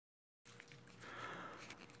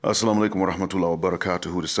Assalamu alaikum wa rahmatullahi wa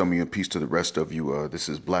barakatuhu. To some of you and peace to the rest of you. This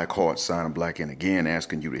is Black Heart, signing black in again,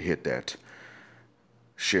 asking you to hit that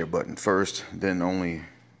share button first, then only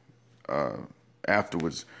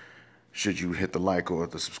afterwards should you hit the like or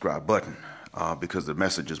the subscribe button, because the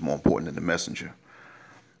message is more important than the messenger.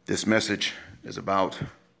 This message is about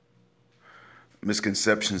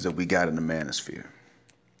misconceptions that we got in the manosphere,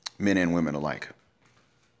 men and women alike.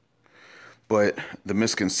 But the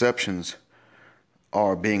misconceptions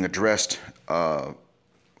are being addressed for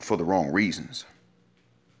the wrong reasons.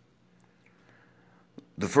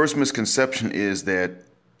 The first misconception is that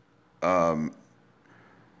that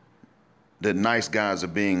nice guys are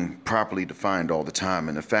being properly defined all the time,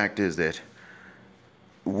 and the fact is that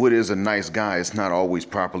what is a nice guy is not always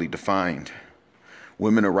properly defined.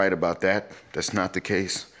 Women are right about that. That's not the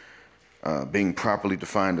case. Being properly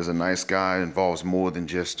defined as a nice guy involves more than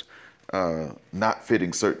just not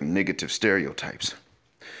fitting certain negative stereotypes.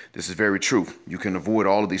 This is very true. You can avoid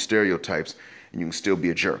all of these stereotypes and you can still be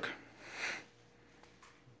a jerk.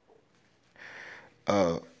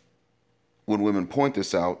 When women point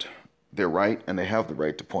this out, they're right, and they have the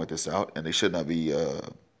right to point this out, and they should not be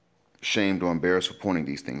shamed or embarrassed for pointing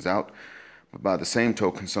these things out. But by the same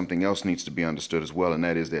token, something else needs to be understood as well, and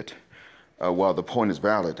that is that while the point is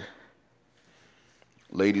valid,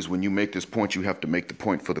 ladies, when you make this point, you have to make the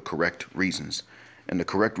point for the correct reasons. And the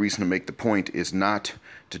correct reason to make the point is not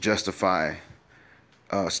to justify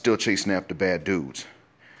still chasing after bad dudes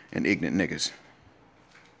and ignorant niggas.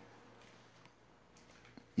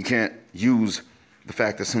 You can't use the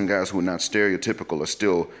fact that some guys who are not stereotypical are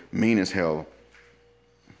still mean as hell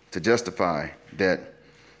to justify that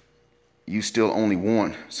you still only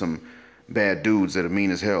want some bad dudes that are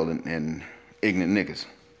mean as hell and ignorant niggas.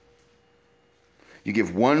 You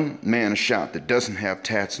give one man a shot that doesn't have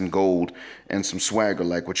tats and gold and some swagger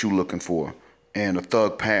like what you looking for, and a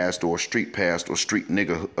thug past or street past or street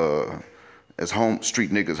niggas as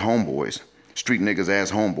homeboys.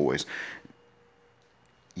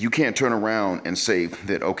 You can't turn around and say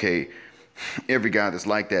that, okay, every guy that's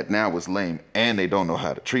like that now is lame and they don't know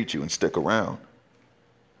how to treat you and stick around.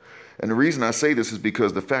 And the reason I say this is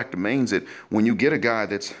because the fact remains that when you get a guy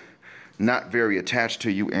that's not very attached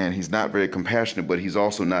to you and he's not very compassionate, but he's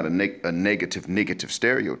also not a negative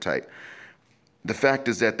stereotype, the fact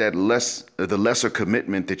is that the lesser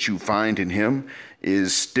commitment that you find in him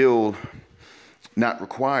is still not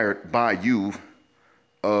required by you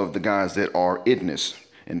of the guys that are IDNS,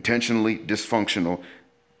 intentionally dysfunctional,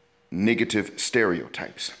 negative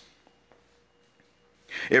stereotypes.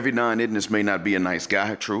 Every non-IDNS may not be a nice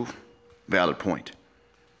guy, true, valid point.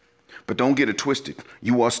 But don't get it twisted.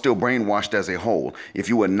 You are still brainwashed as a whole. If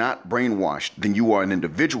you are not brainwashed, then you are an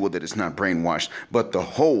individual that is not brainwashed, but the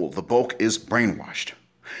whole, the bulk, is brainwashed.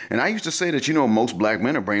 And I used to say that, most black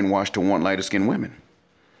men are brainwashed to want lighter-skinned women.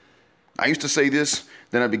 I used to say this,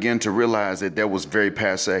 then I began to realize that was very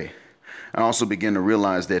passé. I also began to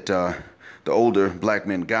realize that the older black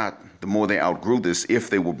men got, the more they outgrew this, if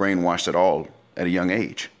they were brainwashed at all at a young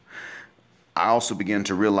age. I also began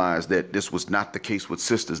to realize that this was not the case with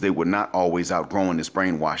sisters. They were not always outgrowing this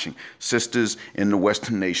brainwashing. Sisters in the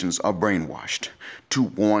Western nations are brainwashed to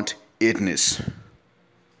want IDNS.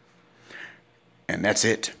 And that's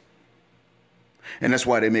it. And that's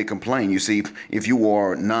why they may complain. You see, if you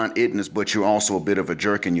are non-IDNS, but you're also a bit of a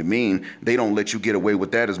jerk and you're mean, they don't let you get away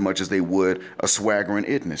with that as much as they would a swaggering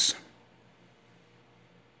IDNS.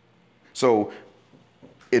 So,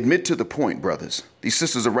 admit to the point, brothers. These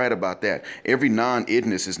sisters are right about that. Every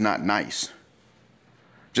non-IDNS is not nice.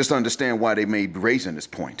 Just understand why they may be raising this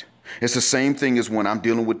point. It's the same thing as when I'm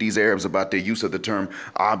dealing with these Arabs about their use of the term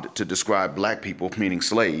abd to describe black people, meaning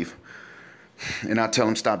slave. And I tell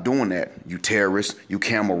them, stop doing that, you terrorists, you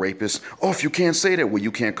camel rapists. Oh, if you can't say that, well,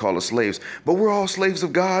 you can't call us slaves. But we're all slaves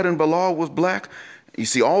of God and Bilal was black. You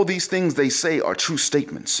see, all these things they say are true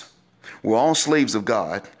statements. We're all slaves of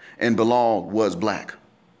God and Bilal was black.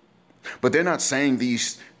 But they're not saying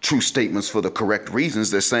these true statements for the correct reasons.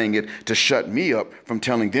 They're saying it to shut me up from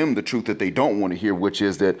telling them the truth that they don't want to hear, which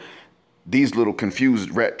is that these little confused,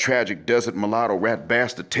 tragic, desert mulatto, rat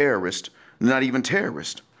bastard terrorists, not even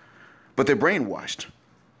terrorists, but they're brainwashed.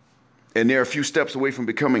 And they're a few steps away from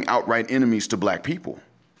becoming outright enemies to black people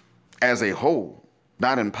as a whole,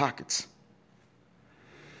 not in pockets.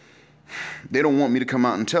 They don't want me to come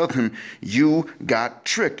out and tell them, you got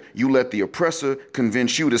tricked. You let the oppressor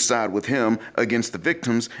convince you to side with him against the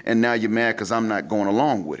victims, and now you're mad because I'm not going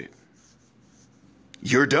along with it.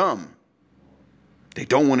 You're dumb. They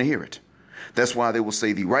don't want to hear it. That's why they will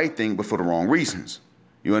say the right thing, but for the wrong reasons.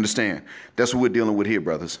 You understand? That's what we're dealing with here,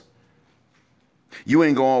 brothers. You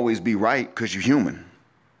ain't gonna always be right because you're human.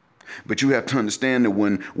 But you have to understand that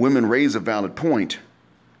when women raise a valid point,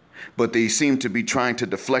 but they seem to be trying to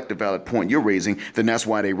deflect the valid point you're raising, then that's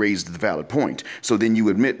why they raised the valid point. So then you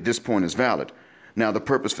admit this point is valid. Now, the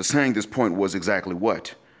purpose for saying this point was exactly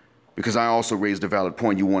what? Because I also raised a valid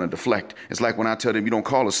point you want to deflect. It's like when I tell them you don't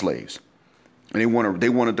call us slaves. And they want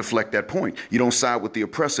to deflect that point. You don't side with the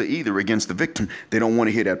oppressor either against the victim. They don't want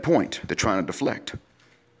to hear that point. They're trying to deflect.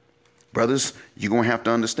 Brothers, you're going to have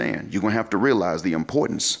to understand. You're going to have to realize the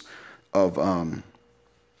importance of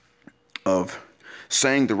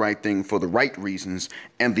saying the right thing for the right reasons,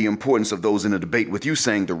 and the importance of those in a debate with you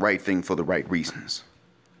saying the right thing for the right reasons.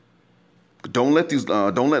 Don't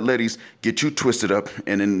let ladies get you twisted up,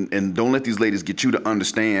 and don't let these ladies get you to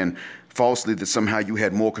understand falsely that somehow you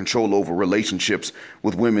had more control over relationships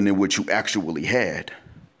with women than what you actually had.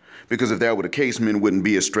 Because if that were the case, men wouldn't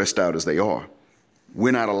be as stressed out as they are.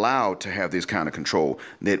 We're not allowed to have this kind of control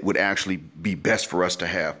that would actually be best for us to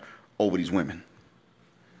have over these women.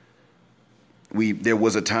 There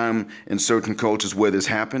was a time in certain cultures where this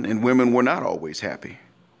happened, and women were not always happy.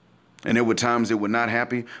 And there were times they were not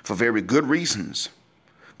happy for very good reasons.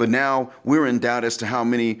 But now we're in doubt as to how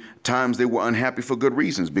many times they were unhappy for good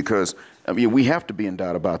reasons, because we have to be in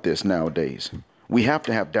doubt about this nowadays. We have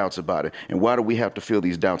to have doubts about it. And why do we have to feel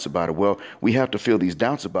these doubts about it? Well, we have to feel these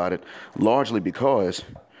doubts about it largely because,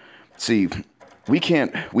 see, we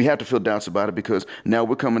have to feel doubts about it because now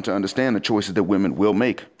we're coming to understand the choices that women will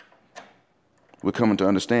make. We're coming to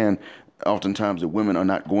understand oftentimes that women are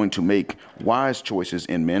not going to make wise choices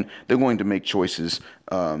in men. They're going to make choices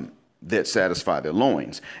that satisfy their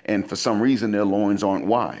loins. And for some reason, their loins aren't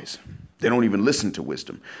wise. They don't even listen to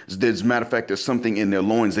wisdom. As a matter of fact, there's something in their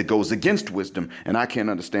loins that goes against wisdom. And I can't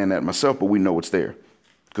understand that myself, but we know it's there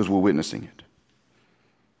because we're witnessing it.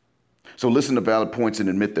 So listen to valid points and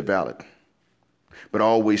admit they're valid. But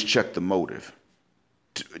always check the motive.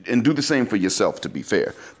 And do the same for yourself, to be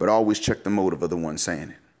fair. But always check the motive of the one saying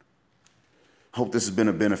it. Hope this has been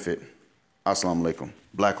a benefit. Assalamu alaikum.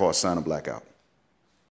 Black Horse, sign of Blackout.